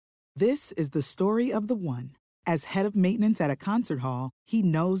This is the story of the one. As head of maintenance at a concert hall, he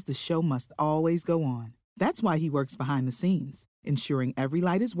knows the show must always go on. That's why he works behind the scenes, ensuring every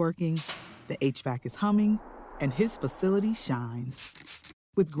light is working, the HVAC is humming, and his facility shines.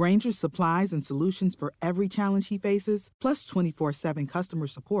 With Grainger's supplies and solutions for every challenge he faces, plus 24/7 customer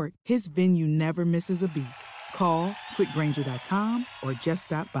support, his venue never misses a beat. Call quickgrainger.com or just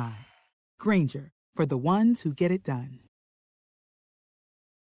stop by. Grainger, for the ones who get it done.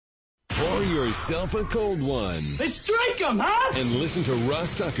 Pour yourself a cold one. Let's drink them, huh? And listen to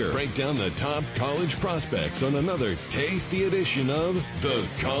Ross Tucker break down the top college prospects on another tasty edition of The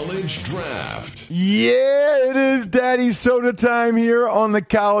College Draft. Yeah, it is Daddy Soda time here on the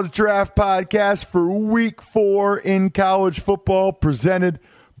College Draft Podcast for Week 4 in college football, presented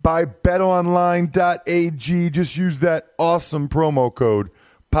by BetOnline.ag. Just use that awesome promo code,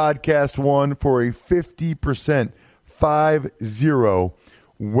 Podcast1, for a 50% 50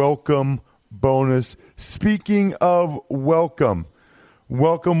 welcome bonus. Speaking of welcome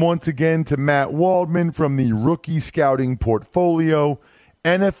once again to Matt Waldman from the Rookie Scouting Portfolio.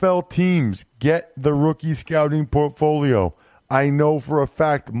 NFL teams, get the Rookie Scouting Portfolio. I know for a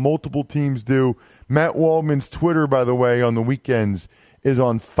fact multiple teams do. Matt Waldman's Twitter, by the way, on the weekends is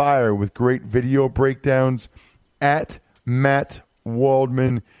on fire with great video breakdowns at Matt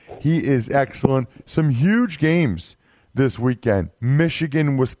Waldman. He is excellent. Some huge games this weekend.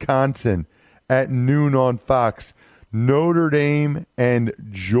 Michigan, Wisconsin at noon on Fox. Notre Dame and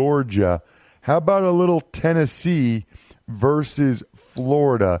Georgia. How about a little Tennessee versus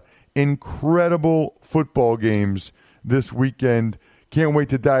Florida? Incredible football games this weekend. Can't wait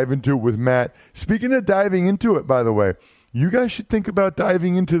to dive into it with Matt. Speaking of diving into it, by the way, you guys should think about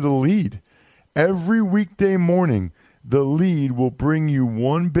diving into The Lead. Every weekday morning, The Lead will bring you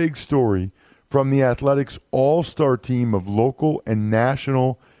one big story from the Athletics all-star team of local and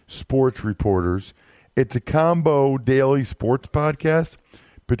national sports reporters. It's a combo daily sports podcast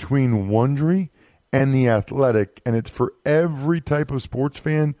between Wondery and The Athletic, and it's for every type of sports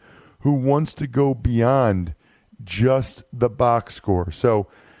fan who wants to go beyond just the box score. So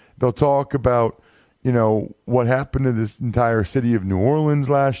they'll talk about, what happened to this entire city of New Orleans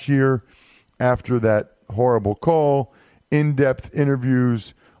last year after that horrible call, in-depth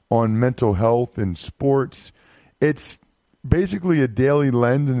interviews on mental health and sports. It's basically a daily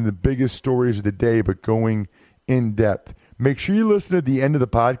lens into the biggest stories of the day, but going in depth. Make sure you listen at the end of the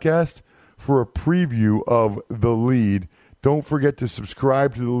podcast for a preview of The Lead. Don't forget to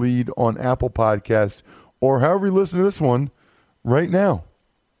subscribe to The Lead on Apple Podcasts or however you listen to this one right now.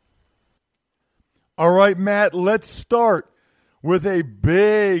 All right, Matt, let's start with a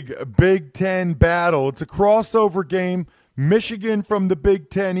big Big Ten battle. It's a crossover game. Michigan from the Big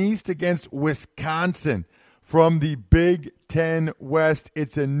Ten East against Wisconsin from the Big Ten West.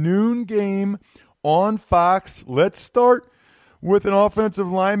 It's a noon game on Fox. Let's start with an offensive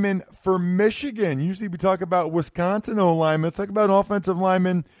lineman for Michigan. Usually we talk about Wisconsin O-linemen. Let's talk about an offensive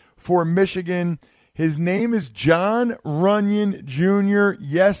lineman for Michigan. His name is Jon Runyan Jr.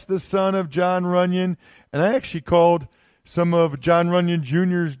 Yes, the son of Jon Runyan. And I actually called some of Jon Runyan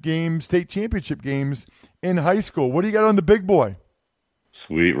Jr.'s games, state championship games, in high school. What do you got on the big boy?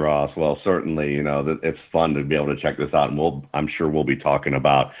 Sweet, Ross. Well, certainly, it's fun to be able to check this out. And I'm sure we'll be talking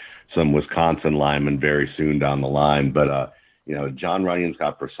about some Wisconsin linemen very soon down the line. But, Jon Runyan's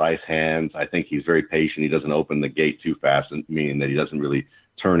got precise hands. I think he's very patient. He doesn't open the gate too fast, meaning that he doesn't really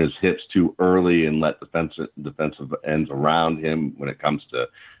turn his hips too early and let defensive ends around him when it comes to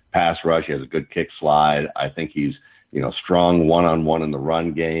pass rush. He has a good kick slide. I think he's, strong one-on-one in the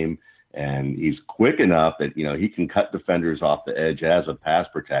run game. And he's quick enough that, he can cut defenders off the edge as a pass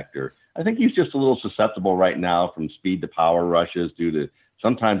protector. I think he's just a little susceptible right now from speed to power rushes due to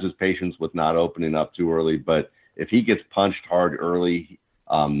sometimes his patience with not opening up too early. But if he gets punched hard early,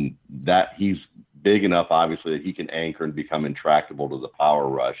 that he's big enough, obviously, that he can anchor and become intractable to the power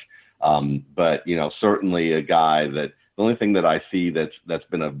rush. But, certainly a guy that the only thing that I see that's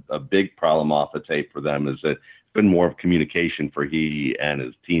been a big problem off the tape for them is that been more of communication for he and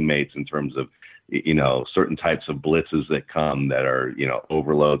his teammates in terms of, certain types of blitzes that come that are,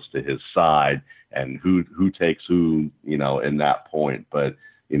 overloads to his side and who takes who, in that point. But,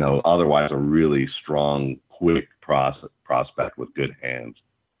 otherwise a really strong, quick prospect with good hands.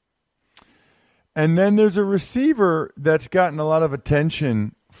 And then there's a receiver that's gotten a lot of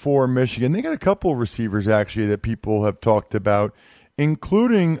attention for Michigan. They got a couple of receivers, actually, that people have talked about,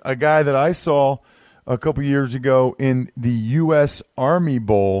 including a guy that I saw a couple years ago in the U.S. Army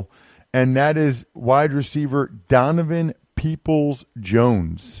Bowl, and that is wide receiver Donovan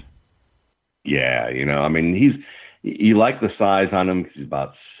Peoples-Jones. Yeah, you like the size on him because he's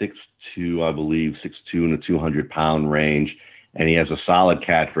about 6'2", I believe, 6'2" in the 200-pound range, and he has a solid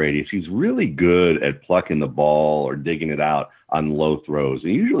catch radius. He's really good at plucking the ball or digging it out on low throws.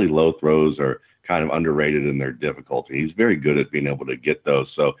 And usually low throws are kind of underrated in their difficulty. He's very good at being able to get those.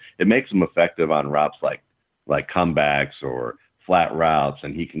 So it makes him effective on routes like comebacks or flat routes,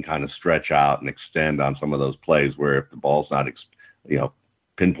 and he can kind of stretch out and extend on some of those plays where if the ball's not,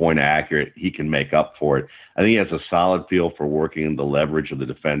 pinpoint accurate, he can make up for it. I think he has a solid feel for working the leverage of the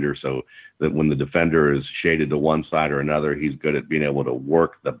defender, so that when the defender is shaded to one side or another, he's good at being able to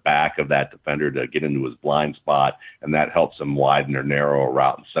work the back of that defender to get into his blind spot, and that helps him widen or narrow a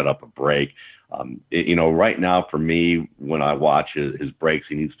route and set up a break. Right now for me, when I watch his breaks,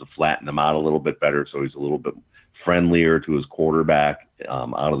 he needs to flatten them out a little bit better so he's a little bit friendlier to his quarterback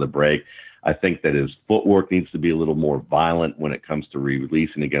out of the break. I think that his footwork needs to be a little more violent when it comes to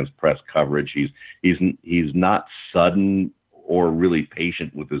releasing against press coverage. He's not sudden or really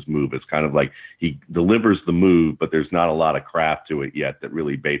patient with his move. It's kind of like he delivers the move, but there's not a lot of craft to it yet that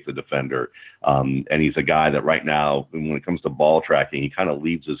really baits the defender. And he's a guy that right now, when it comes to ball tracking, he kind of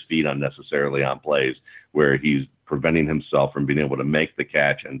leaves his feet unnecessarily on plays where he's preventing himself from being able to make the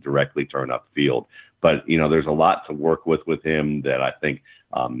catch and directly turn upfield. But, there's a lot to work with him that I think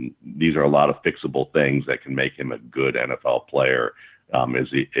these are a lot of fixable things that can make him a good NFL player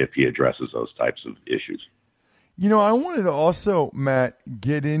if he addresses those types of issues. I wanted to also, Matt,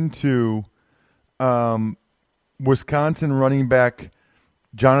 get into Wisconsin running back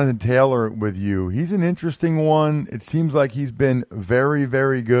Jonathan Taylor with you. He's an interesting one. It seems like he's been very,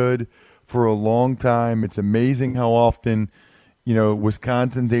 very good for a long time. It's amazing how often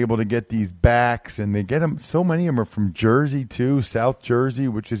Wisconsin's able to get these backs, and they get them. So many of them are from Jersey too, South Jersey,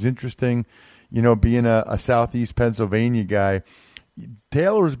 which is interesting. Being a Southeast Pennsylvania guy,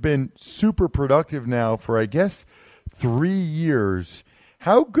 Taylor's been super productive now for, I guess, 3 years.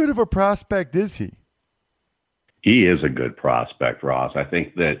 How good of a prospect is he? He is a good prospect, Ross. I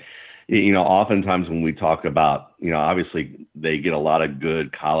think that, oftentimes when we talk about, obviously they get a lot of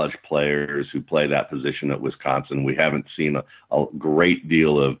good college players who play that position at Wisconsin. We haven't seen a great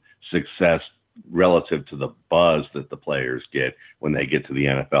deal of success relative to the buzz that the players get when they get to the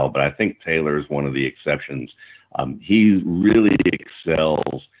NFL. But I think Taylor is one of the exceptions. He really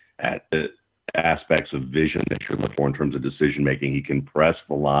excels at the aspects of vision that you're looking for in terms of decision making. He can press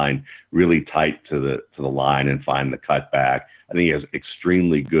the line really tight to the line and find the cutback. I think he has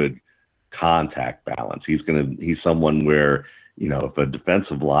extremely good contact balance. He's someone where, if a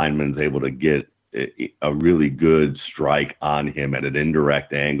defensive lineman is able to get a really good strike on him at an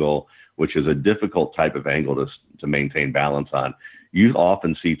indirect angle, which is a difficult type of angle to maintain balance on, you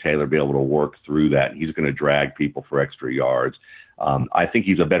often see Taylor be able to work through that. He's going to drag people for extra yards. I think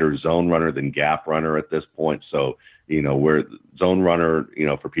he's a better zone runner than gap runner at this point. So, where zone runner,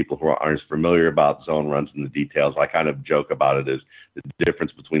 for people who aren't as familiar about zone runs and the details, I kind of joke about it as the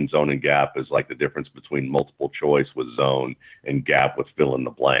difference between zone and gap is like the difference between multiple choice with zone and gap with fill in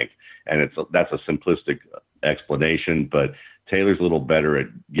the blank. And that's a simplistic explanation, but Taylor's a little better at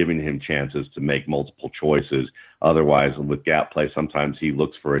giving him chances to make multiple choices. Otherwise, with gap play, sometimes he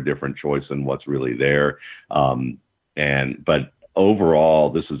looks for a different choice than what's really there. But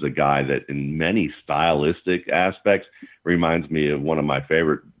overall, this is a guy that in many stylistic aspects reminds me of one of my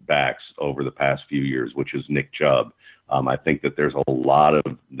favorite backs over the past few years, which is Nick Chubb. I think that there's a lot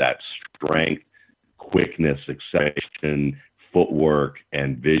of that strength, quickness, acceleration, footwork,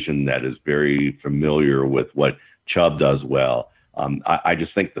 and vision that is very familiar with what Chubb does well. I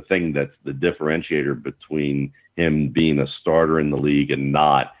just think the thing that's the differentiator between him being a starter in the league and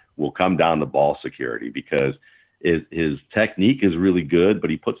not will come down to ball security, because his technique is really good, but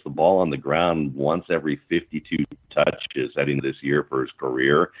he puts the ball on the ground once every 52 touches heading this year for his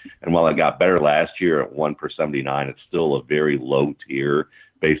career. And while it got better last year at 1 per 79, it's still a very low tier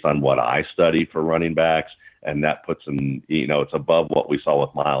based on what I study for running backs. And that puts him, it's above what we saw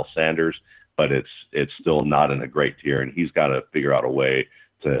with Miles Sanders, but it's still not in a great tier. And he's got to figure out a way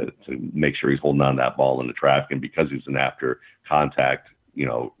to make sure he's holding on to that ball in the traffic. And because he's an after contact,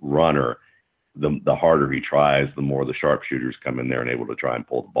 runner, the harder he tries, the more the sharpshooters come in there and able to try and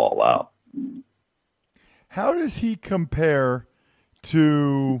pull the ball out. How does he compare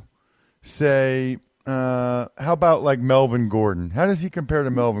to, say, how about like Melvin Gordon? How does he compare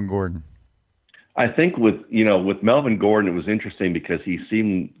to Melvin Gordon? I think with Melvin Gordon, it was interesting because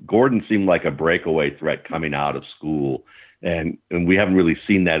Gordon seemed like a breakaway threat coming out of school. And we haven't really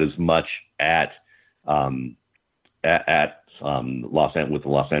seen that as much at with the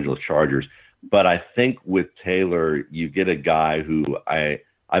Los Angeles Chargers. But I think with Taylor, you get a guy who I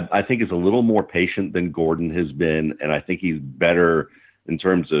think is a little more patient than Gordon has been, and I think he's better in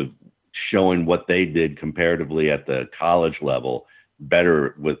terms of showing what they did comparatively at the college level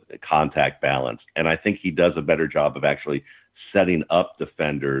better with contact balance. And I think he does a better job of actually setting up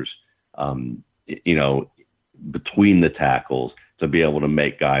defenders, between the tackles to be able to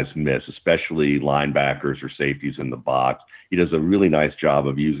make guys miss, especially linebackers or safeties in the box. He does a really nice job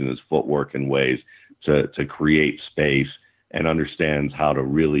of using his footwork in ways to create space, and understands how to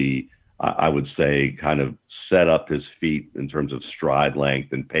really, I would say, kind of set up his feet in terms of stride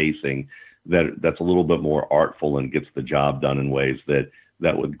length and pacing that's a little bit more artful and gets the job done in ways that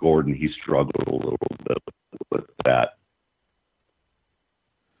with Gordon, he struggled a little bit with that.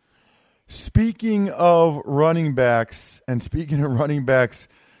 Speaking of running backs, and speaking of running backs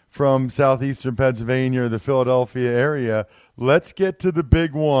from southeastern Pennsylvania or the Philadelphia area, let's get to the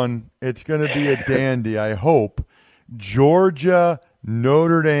big one. It's going to be a dandy, I hope. Georgia,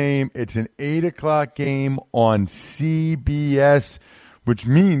 Notre Dame. It's an 8 o'clock game on CBS, which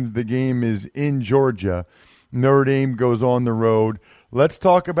means the game is in Georgia. Notre Dame goes on the road. Let's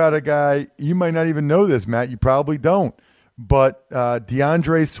talk about a guy. You might not even know this, Matt. You probably don't. But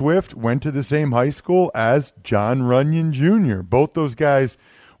DeAndre Swift went to the same high school as Jon Runyan Jr. Both those guys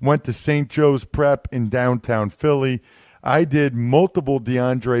went to St. Joe's Prep in downtown Philly. I did multiple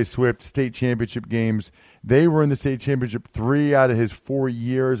DeAndre Swift state championship games. They were in the state championship 3 out of his 4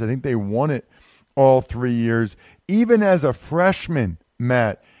 years. I think they won it all 3 years. Even as a freshman,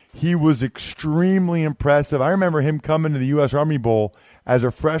 Matt, he was extremely impressive. I remember him coming to the U.S. Army Bowl as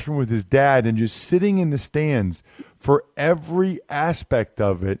a freshman with his dad and just sitting in the stands for every aspect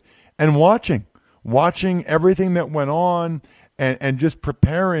of it and watching everything that went on and just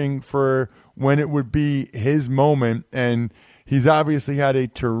preparing for when it would be his moment. And he's obviously had a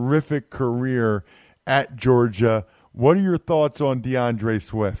terrific career at Georgia. What are your thoughts on DeAndre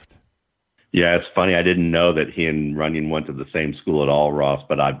Swift? Yeah, it's funny. I didn't know that he and Runyan went to the same school at all, Ross,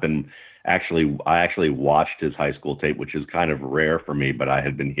 but I actually watched his high school tape, which is kind of rare for me, but I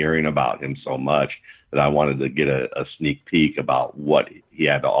had been hearing about him so much that I wanted to get a sneak peek about what he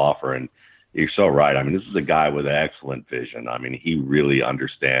had to offer. And you're so right. I mean, this is a guy with excellent vision. I mean, he really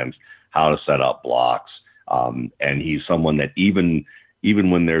understands how to set up blocks. And he's someone that even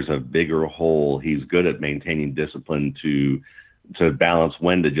when there's a bigger hole, he's good at maintaining discipline to balance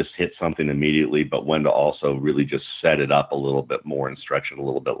when to just hit something immediately, but when to also really just set it up a little bit more and stretch it a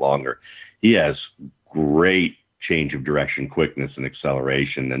little bit longer. He has great change of direction, quickness, and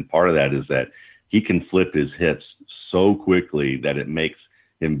acceleration. And part of that is that he can flip his hips so quickly that it makes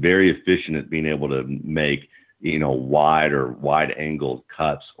him very efficient at being able to make, wide angled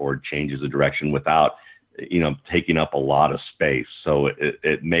cuts or changes of direction without, taking up a lot of space. So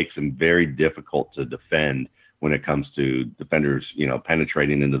it makes him very difficult to defend. When it comes to defenders,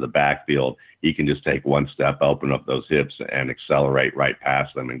 penetrating into the backfield, he can just take one step, open up those hips, and accelerate right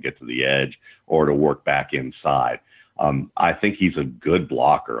past them and get to the edge or to work back inside. I think he's a good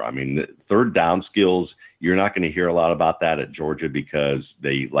blocker. I mean, third down skills, you're not going to hear a lot about that at Georgia because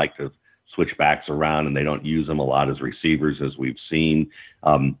they like to switch backs around and they don't use them a lot as receivers, as we've seen.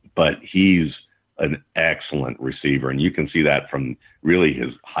 But he's an excellent receiver, and you can see that from really his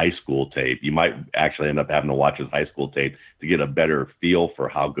high school tape. You might actually end up having to watch his high school tape to get a better feel for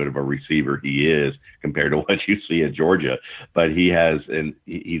how good of a receiver he is compared to what you see at Georgia. But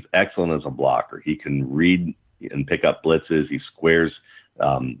he's excellent as a blocker. He can read and pick up blitzes. He squares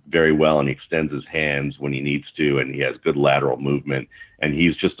very well, and he extends his hands when he needs to, and he has good lateral movement. And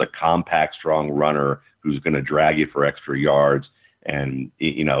he's just a compact, strong runner who's going to drag you for extra yards. And,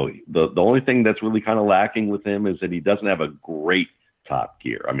 the only thing that's really kind of lacking with him is that he doesn't have a great top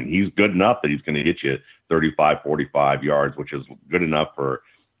gear. I mean, he's good enough that he's going to hit you 35, 45 yards, which is good enough for,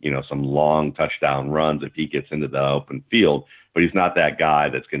 some long touchdown runs if he gets into the open field. But he's not that guy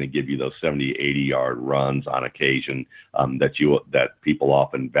that's going to give you those 70, 80-yard runs on occasion that people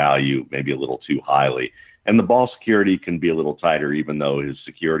often value maybe a little too highly. And the ball security can be a little tighter, even though his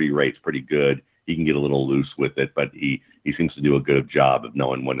security rate's pretty good. He can get a little loose with it, but he seems to do a good job of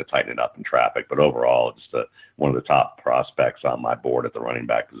knowing when to tighten it up in traffic. But overall, just one of the top prospects on my board at the running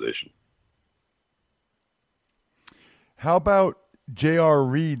back position. How about J.R.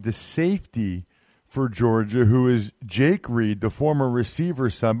 Reed, the safety for Georgia, who is Jake Reed, the former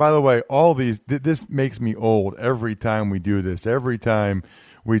receiver's son? By the way, all this makes me old every time we do this. Every time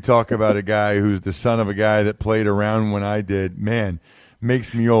we talk about a guy who's the son of a guy that played around when I did, man,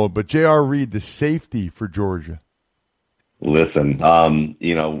 makes me old. But J.R. Reed, the safety for Georgia. Listen,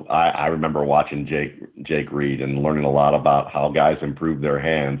 I remember watching Jake Reed and learning a lot about how guys improve their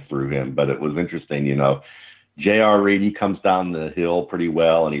hands through him. But it was interesting, J.R. Reed, he comes down the hill pretty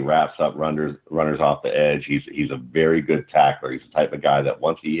well, and he wraps up runners off the edge. He's a very good tackler. He's the type of guy that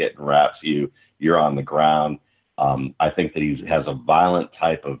once he hit and wraps you, you're on the ground. I think that he has a violent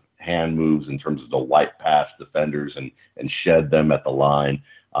type of hand moves in terms of the white pass defenders and shed them at the line.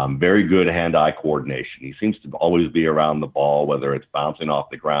 Very good hand-eye coordination. He seems to always be around the ball, whether it's bouncing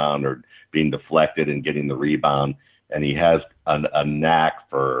off the ground or being deflected and getting the rebound. And he has a knack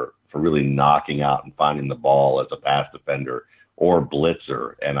for really knocking out and finding the ball as a pass defender or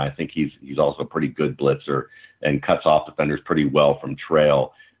blitzer. And I think he's also a pretty good blitzer and cuts off defenders pretty well from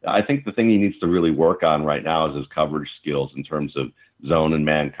trail. I think the thing he needs to really work on right now is his coverage skills in terms of zone and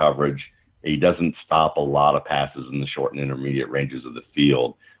man coverage. He doesn't stop a lot of passes in the short and intermediate ranges of the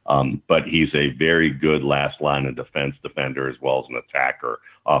field. But he's a very good last line of defense defender as well as an attacker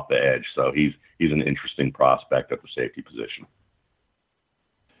off the edge. So he's an interesting prospect at the safety position.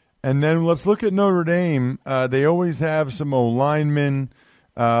 And then let's look at Notre Dame. They always have some O-linemen,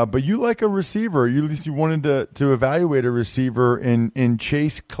 but you like a receiver. At least you wanted to evaluate a receiver in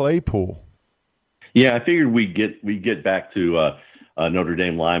Chase Claypool. Yeah, I figured we get back to a Notre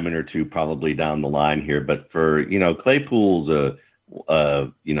Dame lineman or two probably down the line here. But for, Claypool's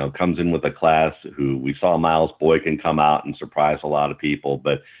comes in with a class who we saw Miles Boykin come out and surprise a lot of people.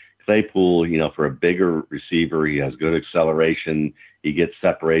 But Claypool, for a bigger receiver, he has good acceleration. He gets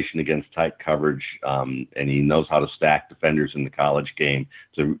separation against tight coverage, and he knows how to stack defenders in the college game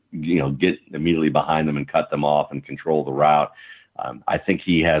to, get immediately behind them and cut them off and control the route. I think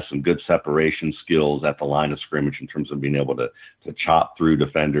he has some good separation skills at the line of scrimmage in terms of being able to chop through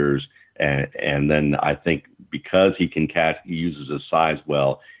defenders. And then I think because he uses his size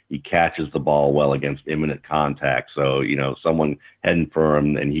well, he catches the ball well against imminent contact. So, someone heading for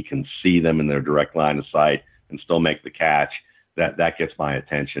him and he can see them in their direct line of sight and still make the catch. That gets my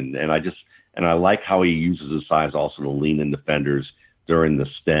attention. And I like how he uses his size also to lean in defenders during the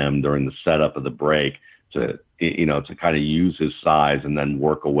stem, during the setup of the break to kind of use his size and then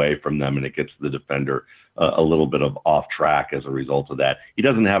work away from them. And it gets the defender a little bit of off track as a result of that. He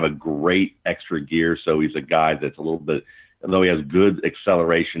doesn't have a great extra gear. So he's a guy that's a little bit, although he has good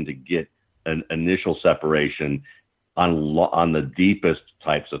acceleration to get an initial separation on the deepest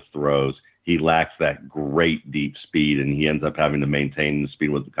types of throws, he lacks that great deep speed, and he ends up having to maintain the speed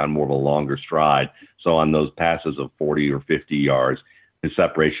with kind of more of a longer stride. So on those passes of 40 or 50 yards, his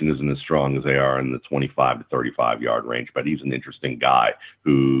separation isn't as strong as they are in the 25 to 35 yard range. But he's an interesting guy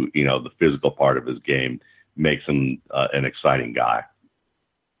who, the physical part of his game makes him an exciting guy.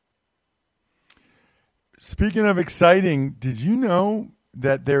 Speaking of exciting, did you know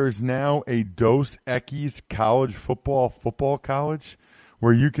that there is now a Dos Equis college football college,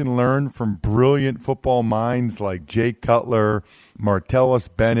 where you can learn from brilliant football minds like Jay Cutler, Martellus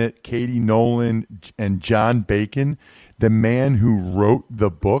Bennett, Katie Nolan, and John Bacon, the man who wrote the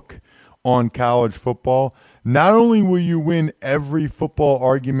book on college football? Not only will you win every football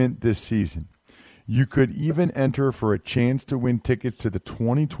argument this season, you could even enter for a chance to win tickets to the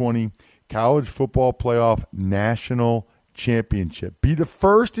 2020 College Football Playoff National Championship. Be the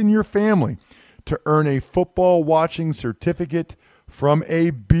first in your family to earn a football watching certificate from a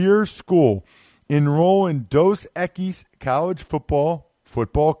beer school. Enroll in Dos Equis College Football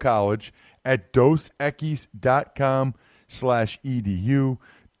College at dosequis.com/edu.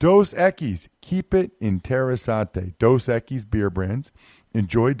 Dos Equis, keep it interessante. Dos Equis beer brands.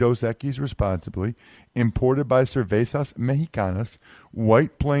 Enjoy Dos Equis responsibly. Imported by Cervezas Mexicanas,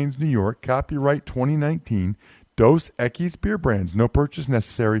 White Plains, New York. Copyright 2019. Dos Equis beer brands. No purchase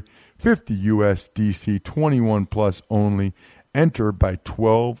necessary. 50 USDC. 21 plus only. Enter by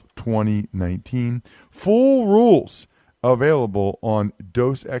 12/20/19. Full rules available on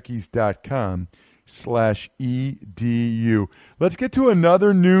dosequis.com/edu. Let's get to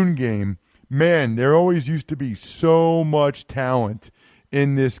another noon game. Man, there always used to be so much talent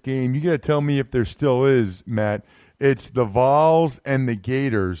in this game. You got to tell me if there still is, Matt. It's the Vols and the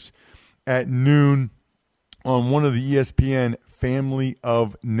Gators at noon on one of the ESPN family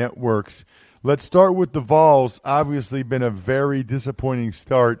of networks. Let's start with the Vols. Obviously been a very disappointing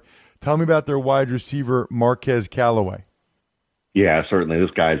start. Tell me about their wide receiver, Marquez Callaway. Yeah, certainly.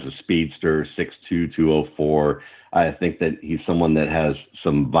 This guy's a speedster, 6'2", 204. I think that he's someone that has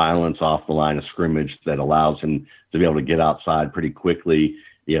some violence off the line of scrimmage that allows him to be able to get outside pretty quickly.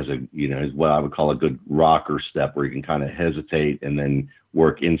 He has what I would call a good rocker step where he can kind of hesitate and then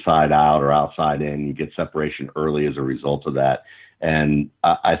work inside out or outside in. You get separation early as a result of that. And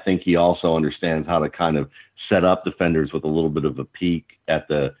I think he also understands how to kind of set up defenders with a little bit of a peek at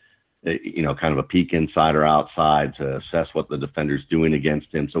the kind of a peek inside or outside to assess what the defender's doing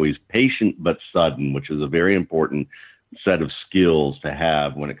against him. So he's patient but sudden, which is a very important set of skills to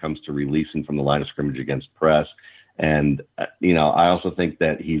have when it comes to releasing from the line of scrimmage against press. And, I also think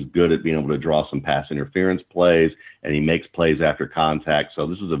that he's good at being able to draw some pass interference plays, and he makes plays after contact. So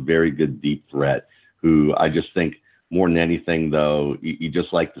this is a very good deep threat who I just think more than anything, though, you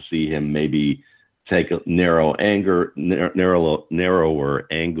just like to see him maybe take narrower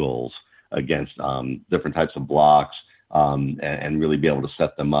angles against different types of blocks and really be able to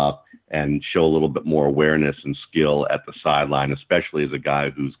set them up and show a little bit more awareness and skill at the sideline, especially as a guy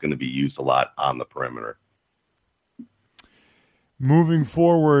who's going to be used a lot on the perimeter. Moving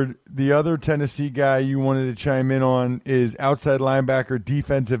forward, the other Tennessee guy you wanted to chime in on is outside linebacker,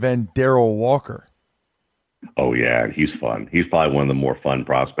 defensive end Darrell Walker. Oh, yeah, he's fun. He's probably one of the more fun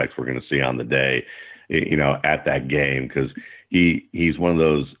prospects we're going to see on the day, at that game, because he's one of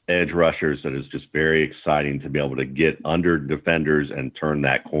those edge rushers that is just very exciting to be able to get under defenders and turn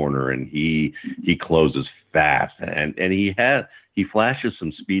that corner, and he closes fast, and he flashes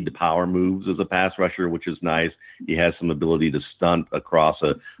some speed to power moves as a pass rusher, which is nice. He has some ability to stunt across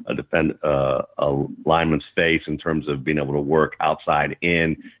a lineman's face in terms of being able to work outside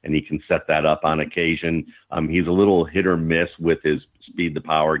in, and he can set that up on occasion. He's a little hit or miss with his speed to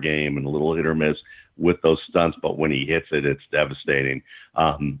power game and a little hit or miss with those stunts, but when he hits it, it's devastating.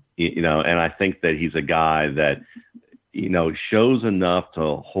 And I think that he's a guy that, shows enough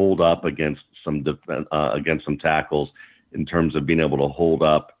to hold up against some tackles in terms of being able to hold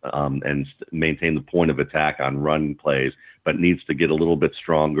up and maintain the point of attack on run plays, but needs to get a little bit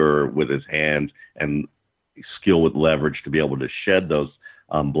stronger with his hands and skill with leverage to be able to shed those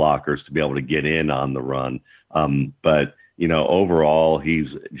blockers to be able to get in on the run. But overall, he's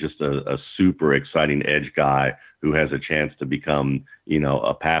just a super exciting edge guy who has a chance to become,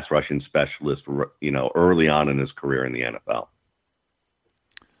 a pass rushing specialist, early on in his career in the NFL.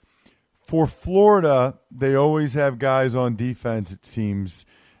 For Florida, they always have guys on defense, it seems.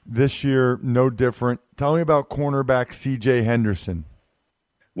 This year, no different. Tell me about cornerback C.J. Henderson.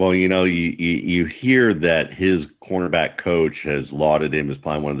 Well, you hear that his cornerback coach has lauded him as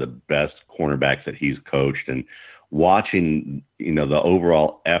probably one of the best cornerbacks that he's coached. And watching, the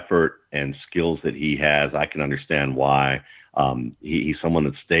overall effort and skills that he has, I can understand why. He's someone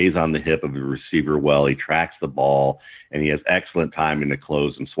that stays on the hip of the receiver well. He tracks the ball, and he has excellent timing to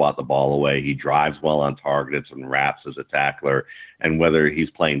close and swat the ball away. He drives well on targets and wraps as a tackler. And whether he's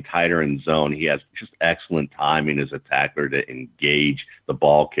playing tighter in zone, he has just excellent timing as a tackler to engage the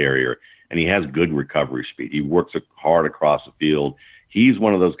ball carrier. And he has good recovery speed. He works hard across the field. He's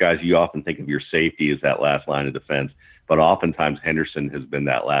one of those guys you often think of your safety as that last line of defense. But oftentimes Henderson has been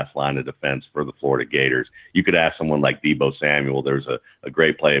that last line of defense for the Florida Gators. You could ask someone like Deebo Samuel. There's a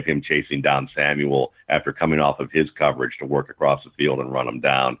great play of him chasing down Samuel after coming off of his coverage to work across the field and run him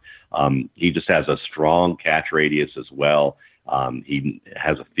down. He just has a strong catch radius as well. He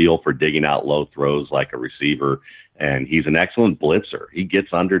has a feel for digging out low throws like a receiver, and he's an excellent blitzer. He gets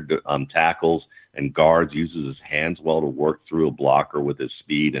under tackles and guards, uses his hands well to work through a blocker with his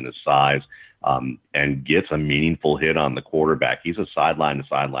speed and his size. And gets a meaningful hit on the quarterback. He's a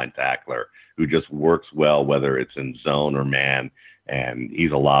sideline-to-sideline tackler who just works well, whether it's in zone or man, and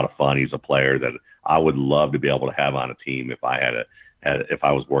he's a lot of fun. He's a player that I would love to be able to have on a team if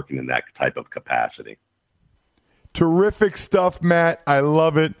I was working in that type of capacity. Terrific stuff, Matt. I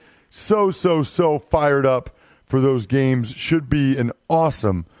love it. So fired up for those games. Should be an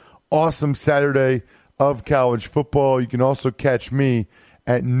awesome Saturday of college football. You can also catch me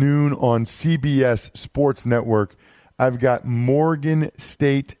at noon on CBS Sports Network. I've got Morgan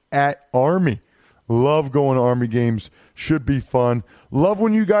State at Army. Love going to Army games. Should be fun. Love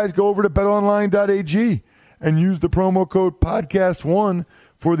when you guys go over to betonline.ag and use the promo code podcast1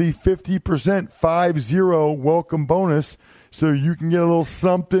 for the 50% 50 welcome bonus so you can get a little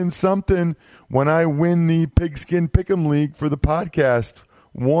something when I win the Pigskin Pick'em League for the Podcast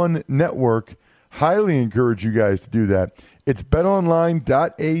One Network. Highly encourage you guys to do that. It's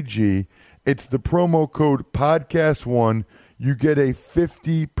betonline.ag. It's the promo code podcast1. You get a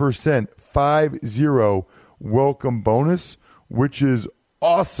 50% 50 welcome bonus, which is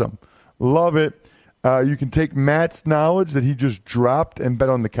awesome. Love it. You can take Matt's knowledge that he just dropped and bet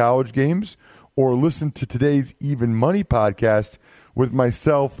on the college games, or listen to today's Even Money podcast with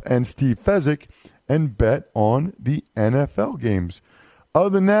myself and Steve Fezzik and bet on the NFL games. Other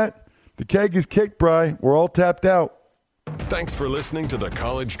than that, the keg is kicked, Bri. We're all tapped out. Thanks for listening to the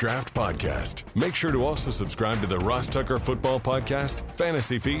College Draft Podcast. Make sure to also subscribe to the Ross Tucker Football Podcast,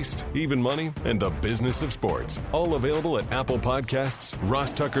 Fantasy Feast, Even Money, and The Business of Sports. All available at Apple Podcasts,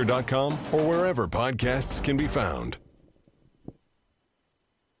 rosstucker.com, or wherever podcasts can be found.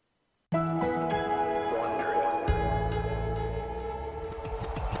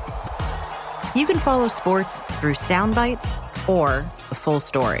 You can follow sports through sound bites or the full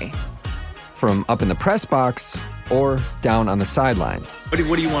story. From up in the press box or down on the sidelines. What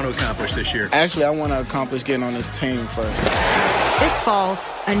do you want to accomplish this year? Actually, I want to accomplish getting on this team first. This fall,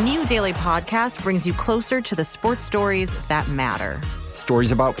 a new daily podcast brings you closer to the sports stories that matter.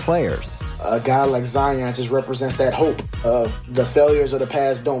 Stories about players. A guy like Zion just represents that hope of the failures of the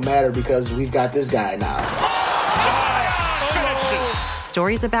past don't matter because we've got this guy now.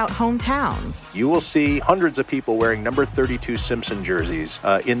 Stories about hometowns. You will see hundreds of people wearing number 32 Simpson jerseys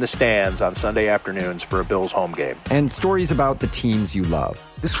in the stands on Sunday afternoons for a Bills home game. And stories about the teams you love.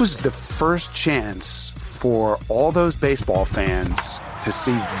 This was the first chance for all those baseball fans to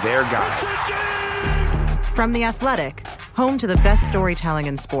see their guy. From The Athletic, home to the best storytelling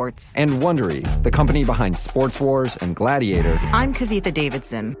in sports. And Wondery, the company behind Sports Wars and Gladiator. I'm Kavitha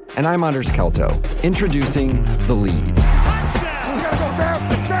Davidson. And I'm Anders Kelto. Introducing The Lead.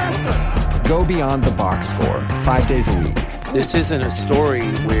 Go beyond the box score 5 days a week. This isn't a story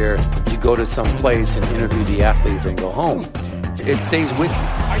where you go to some place and interview the athlete and go home. It stays with you.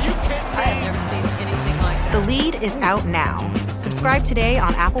 Are you kidding? I have never seen anything like that. The Lead is out now. Subscribe today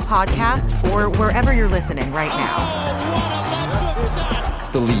on Apple Podcasts or wherever you're listening right now.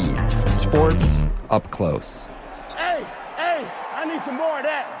 The Lead. Sports up close. Hey, I need some more of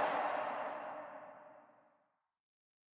that.